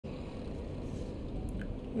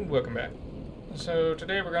Welcome back. So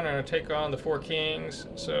today we're going to take on the Four Kings.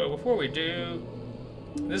 So before we do,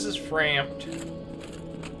 this is Framped.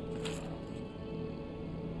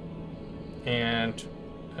 And,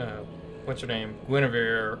 what's her name?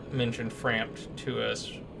 Guinevere mentioned Framped to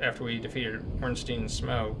us after we defeated Ornstein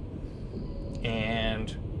Smough.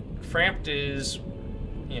 And Framped is,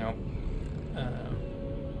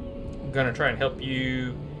 going to try and help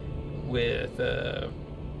you with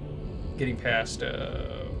getting past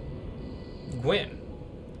Gwyn,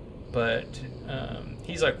 but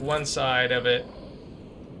he's like one side of it.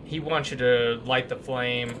 He wants you to light the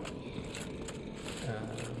flame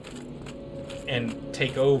and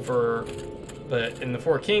take over, but in the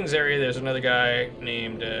Four Kings area there's another guy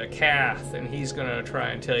named Kath, and he's gonna try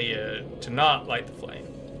and tell you to not light the flame.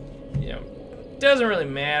 Doesn't really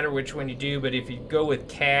matter which one you do, but if you go with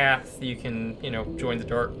Kath, you can join the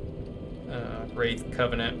darkwraith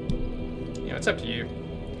covenant. It's up to you.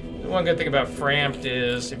 The one good thing about Framped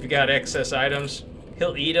is if you got excess items,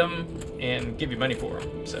 he'll eat them and give you money for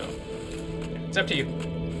them. So it's up to you.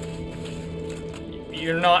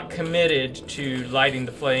 You're not committed to lighting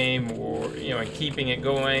the flame or and keeping it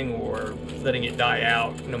going or letting it die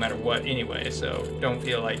out no matter what anyway. So don't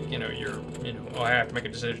feel like you're oh, I have to make a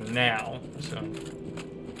decision now.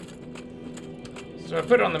 So I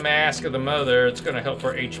put on the Mask of the Mother. It's going to help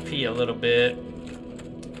our HP a little bit.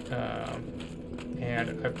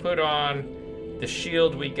 And I put on the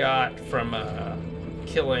shield we got from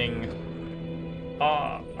killing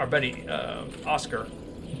our buddy Oscar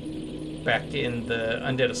back in the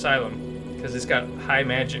Undead Asylum, because it's got high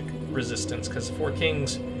magic resistance, because the Four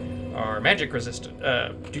Kings are magic resistant,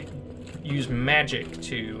 use magic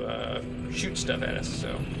to shoot stuff at us,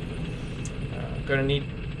 so gonna need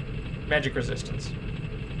magic resistance.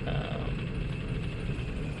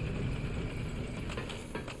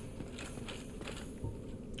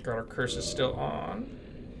 Got our curses still on.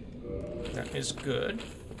 That is good.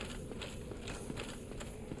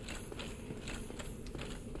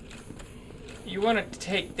 You want to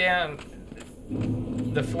take down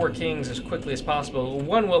the Four Kings as quickly as possible.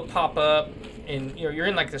 One will pop up, and you're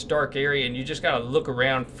in like this dark area, and you just gotta look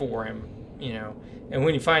around for him, And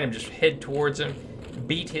when you find him, just head towards him,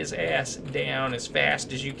 beat his ass down as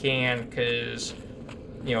fast as you can, because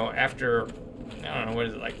after I don't know, what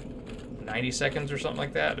is it, like 90 seconds or something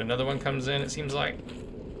like that, another one comes in, it seems like.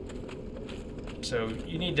 So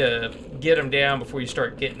you need to get them down before you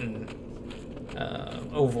start getting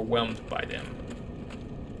overwhelmed by them.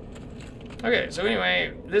 Okay, so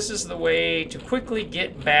anyway, this is the way to quickly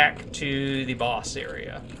get back to the boss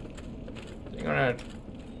area. So you're gonna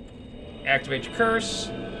activate your curse.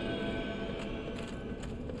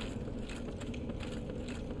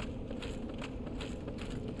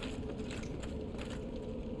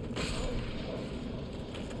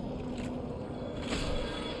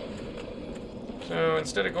 So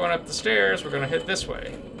instead of going up the stairs, we're going to head this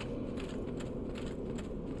way.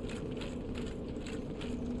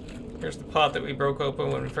 Here's the pot that we broke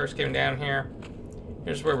open when we first came down here.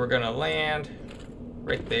 Here's where we're going to land.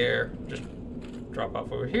 Right there. Just drop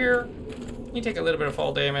off over here. You take a little bit of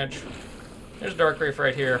fall damage. There's darkwraith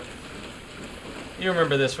right here. You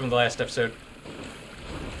remember this from the last episode.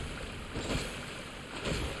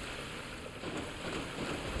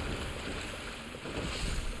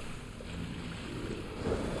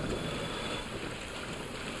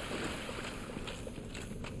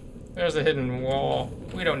 There's a hidden wall.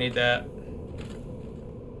 We don't need that.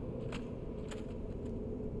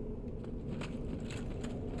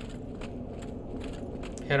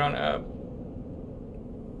 Head on up.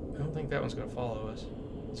 I don't think that one's going to follow us.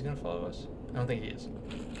 Is he going to follow us? I don't think he is.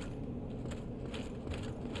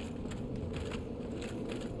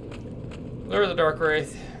 Lure the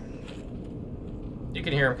darkwraith. You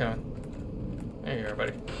can hear him coming. There you are,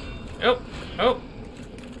 buddy. Oh! Oh!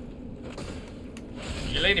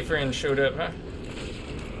 Your lady friend showed up, huh?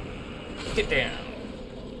 Get down.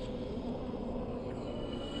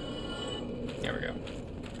 There we go.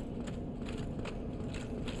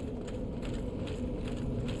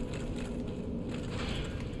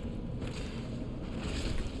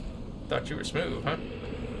 Thought you were smooth, huh?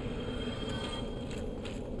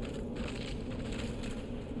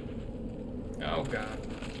 Oh, God.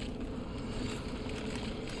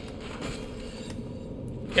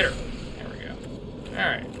 Hit her.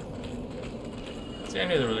 Alright. See, I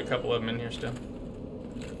knew there was a couple of them in here still.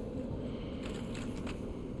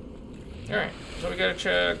 Alright, so we gotta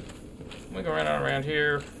check. We can run on around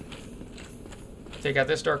here. Take out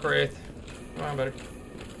this darkwraith. Come on, buddy.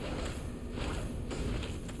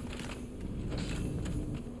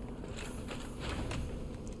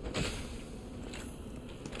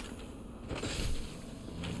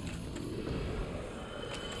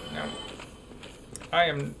 I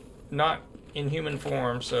am not in human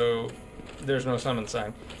form, so there's no summon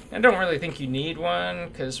sign. And I don't really think you need one,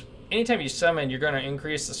 because anytime you summon, you're going to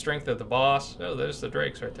increase the strength of the boss. Oh, there's the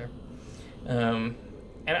drakes right there. And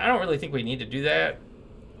I don't really think we need to do that.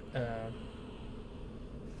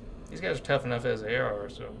 These guys are tough enough as they are,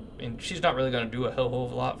 so... And she's not really going to do a hell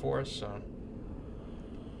of a lot for us, so...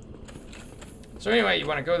 So anyway, you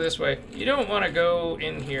want to go this way. You don't want to go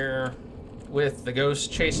in here with the ghosts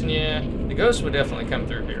chasing you. The ghosts would definitely come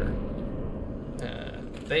through here.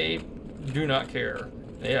 They do not care.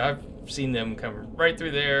 I've seen them come right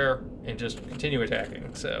through there and just continue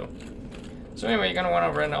attacking. So anyway, you're going to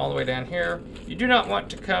want to run all the way down here. You do not want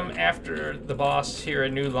to come after the boss here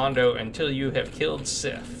in New Londo until you have killed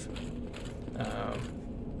Sif.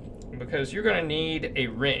 Because you're going to need a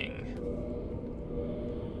ring.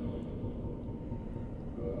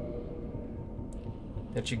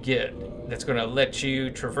 That you get that's going to let you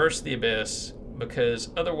traverse the abyss, because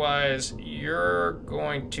otherwise you're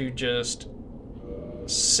going to just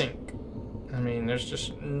sink. I mean, there's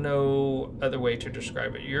just no other way to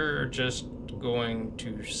describe it. You're just going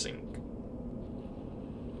to sink.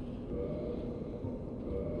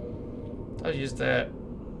 I'll use that.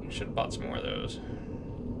 Should have bought some more of those.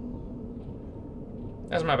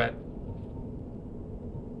 That's my bad.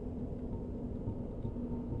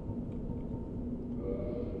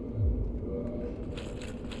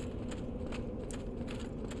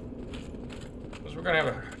 We're going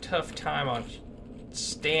to have a tough time on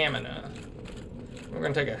stamina. We're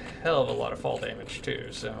going to take a hell of a lot of fall damage too,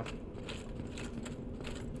 so.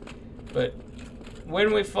 But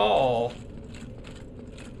when we fall,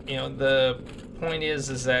 you know, the point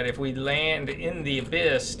is that if we land in the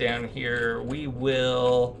abyss down here, we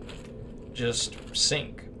will just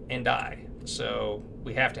sink and die. So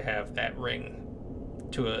we have to have that ring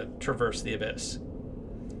to traverse the abyss.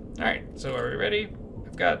 All right, so are we ready?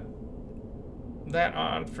 I've got that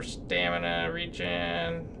on for stamina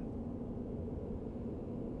regen.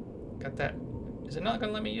 Got that. Is it not going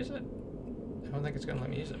to let me use it? I don't think it's going to let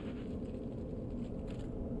me use it.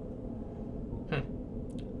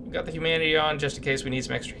 Got the humanity on just in case we need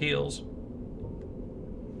some extra heals.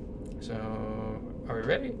 So, are we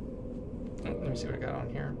ready? Oh, let me see what I got on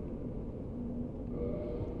here.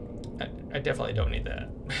 I definitely don't need that.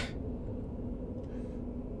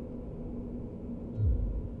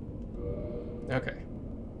 Okay.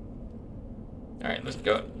 Alright, let's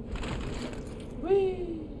go.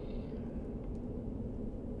 Whee!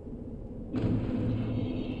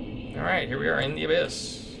 Alright, here we are in the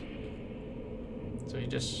abyss. So you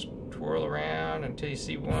just twirl around until you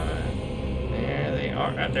see one. There they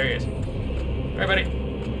are. Ah, there he is. Alright, buddy.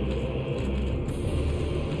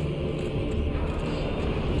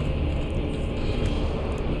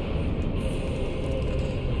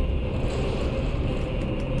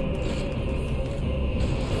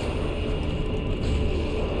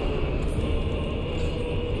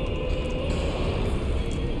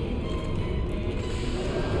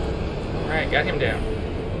 Alright, got him down.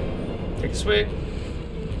 Take a swig.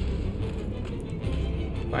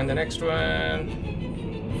 Find the next one.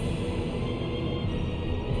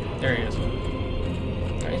 There he is.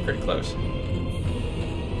 Oh, he's pretty close.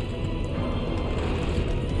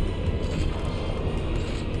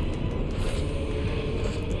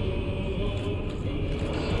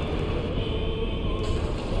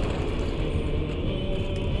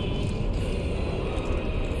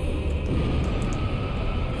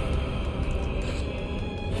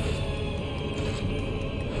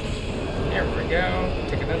 There we go.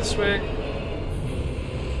 Take another swig.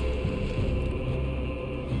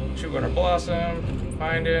 Chew on our blossom.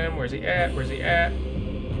 Find him. Where's he at? Where's he at?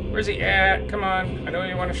 Where's he at? Come on. I know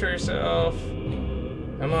you want to show yourself.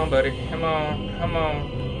 Come on, buddy. Come on. Come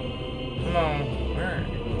on. Come on. Where?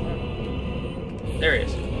 There he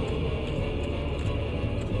is.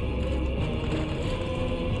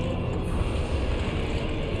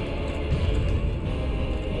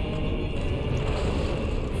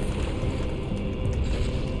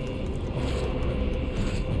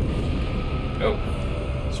 Oh,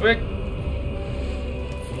 swig.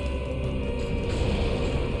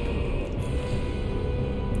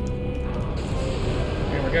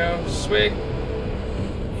 There we go, swig.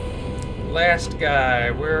 Last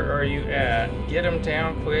guy, where are you at? Get him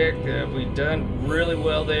down quick. We've done really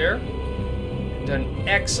well there. Done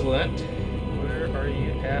excellent. Where are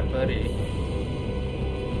you at, buddy?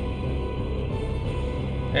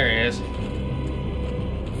 There he is.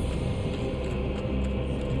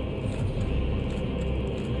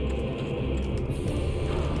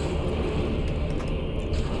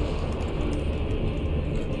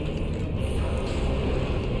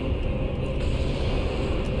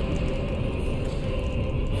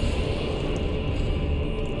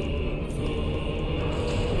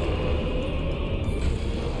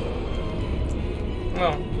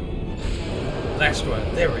 Come on. Last one.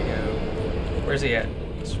 There we go. Where's he at?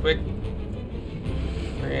 Swick.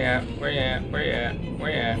 Where you at? Where you at? Where you at?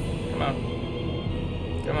 Where you at? Come on.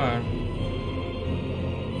 Come on.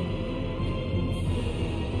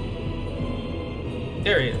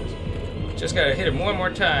 There he is. Just gotta hit him one more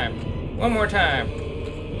time. One more time.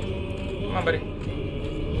 Come on, buddy.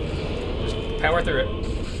 Just power through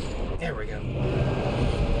it. There we go.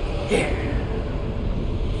 Yeah.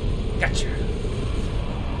 Gotcha.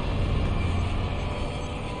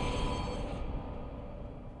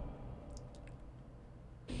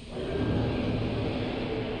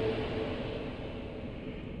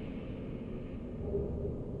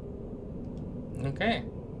 Okay.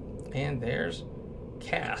 And there's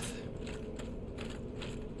Kath.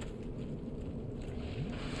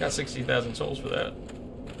 Got 60,000 souls for that.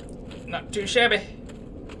 Not too shabby.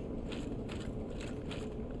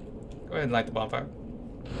 Go ahead and light the bonfire.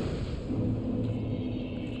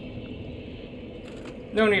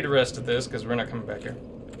 No need to rest at this, because we're not coming back here.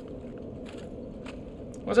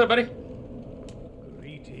 What's up, buddy?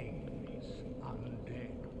 Greetings,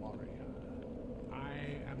 undead warrior. I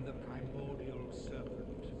am the primordial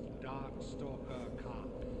serpent, Darkstalker Khan.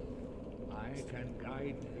 I can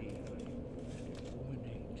guide thee and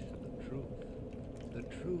illuminate the truth. The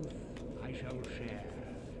truth I shall share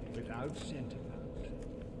without sentiment.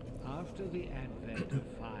 After the advent of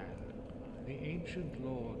fire, the ancient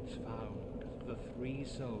lords found the 3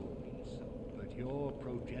 souls, but your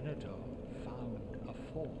progenitor found a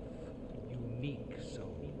 4th, unique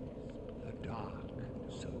soul, the dark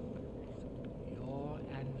soul. Your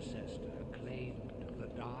ancestor claimed the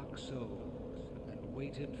dark soul and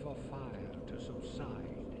waited for fire to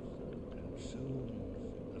subside, and soon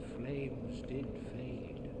the flames did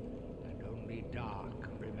fade, and only dark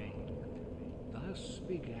remained. Thus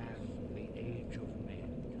began the Age of Men,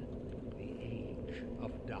 the Age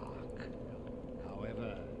of Dark.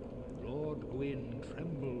 However, Lord Gwyn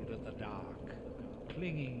trembled at the dark,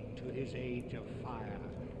 clinging to his age of fire,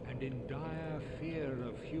 and in dire fear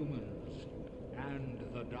of humans, and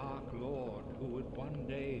the Dark Lord who would one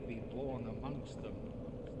day be born amongst them.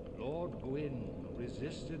 Lord Gwyn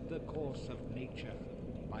resisted the course of nature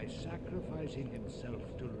by sacrificing himself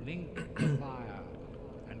to link the fire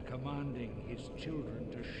and commanding his children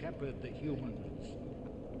to shepherd the humans.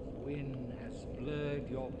 Gwyn has blurred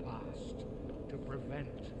your past to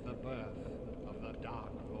prevent the birth of the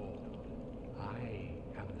Dark Lord. I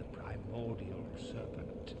am the primordial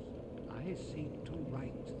serpent. I seek to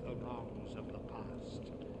right the wrongs of the past,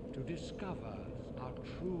 to discover our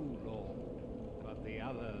true Lord. But the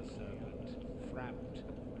other serpent, Frampt,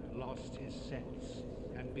 lost his sense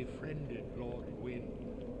and befriended Lord Gwyn.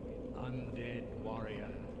 Undead warrior,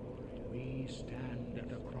 we stand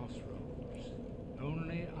at a crossroads.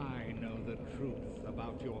 Only I know the truth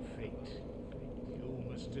about your fate. You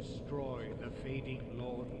must destroy the fading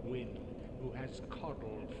Lord Gwyn, who has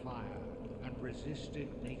coddled fire and resisted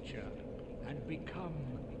nature, and become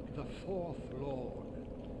the 4th Lord,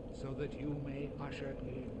 so that you may usher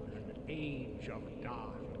in an age of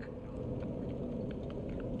dark.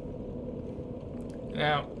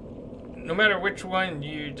 Now, no matter which one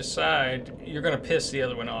you decide, you're going to piss the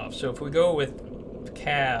other one off. So if we go with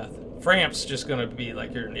Kath, Framp's just going to be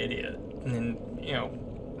like, you're an idiot. And then, you know,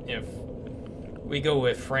 if we go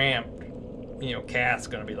with Framp, you know, Kath's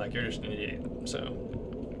going to be like, you're just an idiot. So.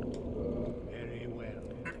 Very well.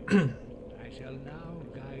 I shall now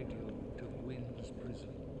guide you to Gwyn's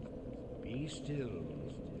prison. Be still,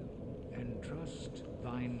 and trust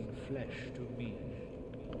thine flesh to me.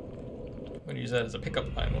 I'm going to use that as a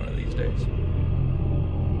pickup line one of these days.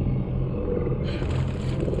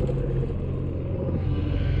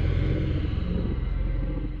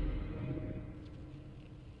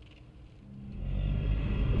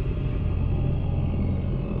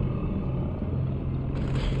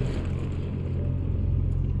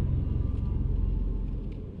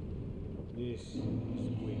 This is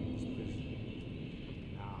Gwyn's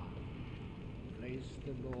prison. Now, place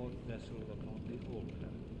the lordvessel upon the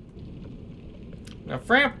altar. Now,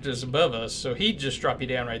 Framp is above us, so he'd just drop you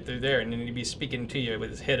down right through there, and then he'd be speaking to you with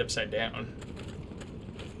his head upside down.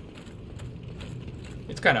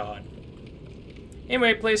 It's kind of odd.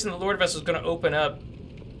 Anyway, placing the lordvessel is going to open up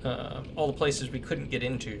all the places we couldn't get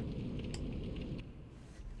into.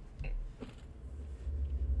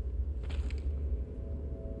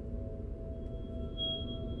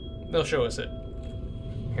 They'll show us it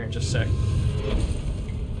here in just a sec.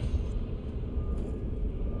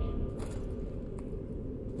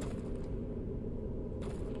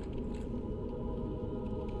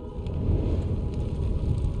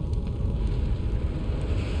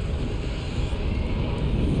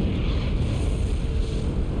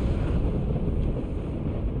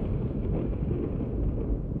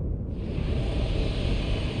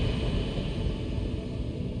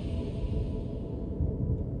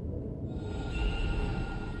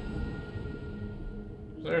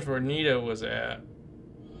 So there's where Nita was at.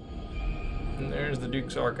 And there's the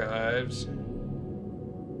Duke's Archives.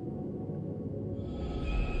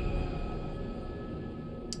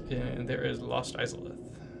 And there is Lost Izalith.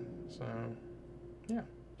 So, yeah.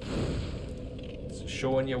 It's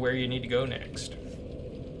showing you where you need to go next.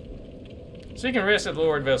 So you can rest at the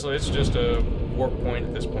lordvessel. It's just a warp point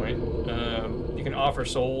at this point. You can offer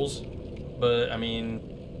souls, but I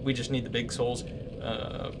mean, we just need the big souls.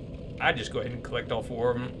 I just go ahead and collect all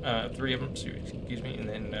 4 of them, 3 of them, excuse me, and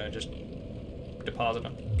then just deposit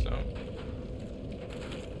them. So,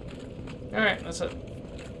 all right, let's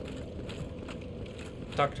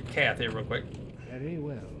talk to Kath here real quick. Very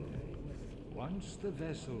well. Once the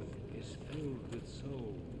vessel is filled with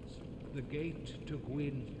souls, the gate to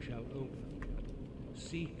Gwyn shall open.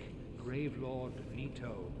 Seek Gravelord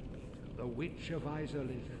Nito, the Witch of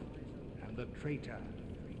Izalith, and the traitor,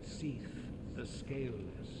 Seath the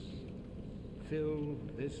Scaleless. Fill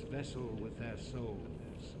this vessel with their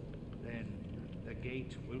souls, then the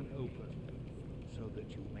gate will open, so that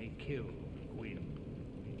you may kill Gwyn.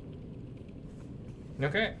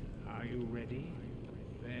 Okay. Are you ready?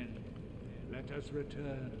 Then let us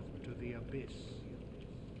return to the abyss.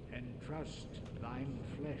 Entrust thine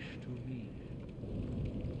flesh to me.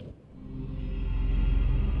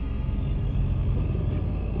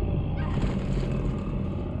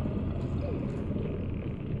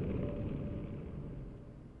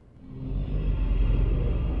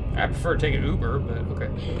 I prefer taking Uber, but okay.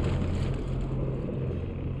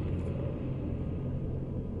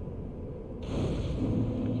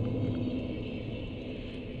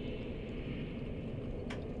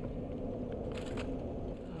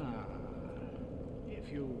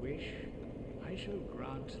 If you wish, I shall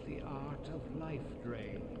grant the art of life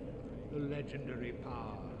drain, the legendary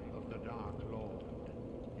power of the Dark Lord.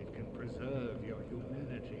 It can preserve your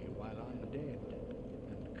humanity while undead,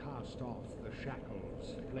 and cast off the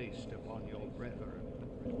shackles placed upon your brethren.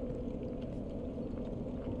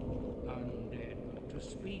 Undead, to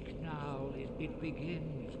speak now, it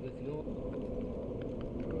begins with your...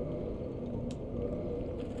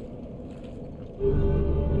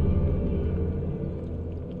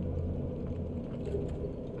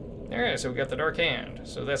 Alright, so we got the Dark Hand.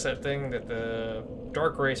 So that's that thing that the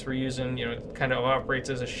darkwraiths were using, you know, it kind of operates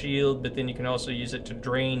as a shield, but then you can also use it to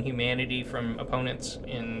drain humanity from opponents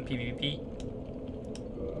in PvP.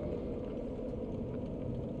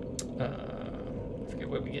 I forget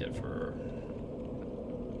what we get for...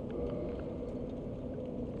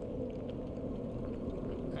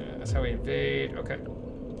 that's how we invade. Okay.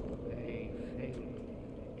 They failed,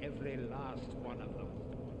 every last one of them.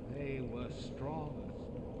 They were strong,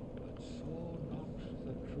 but saw not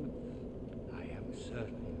the truth. I am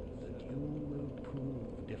certain that you will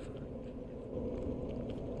prove different.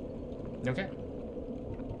 Okay.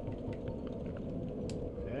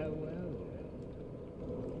 Farewell.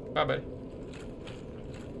 Bye, buddy.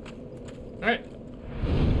 Alright.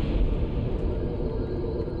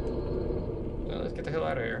 So let's get the hell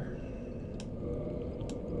out of here.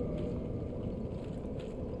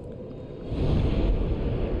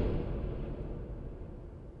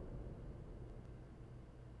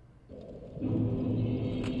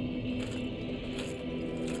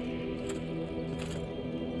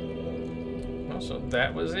 So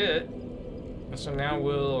that was it. So now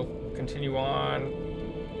we'll continue on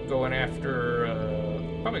going after,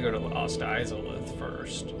 probably go to Lost Izalith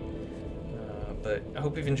first. But I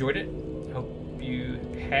hope you've enjoyed it. I hope you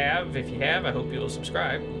have. If you have, I hope you'll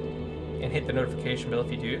subscribe and hit the notification bell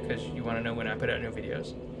if you do, because you want to know when I put out new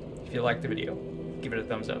videos. If you like the video, give it a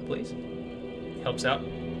thumbs up, please. Helps out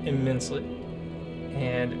immensely.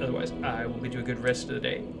 And otherwise, I will bid you a good rest of the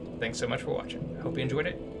day. Thanks so much for watching. I hope you enjoyed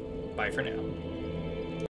it. Bye for now.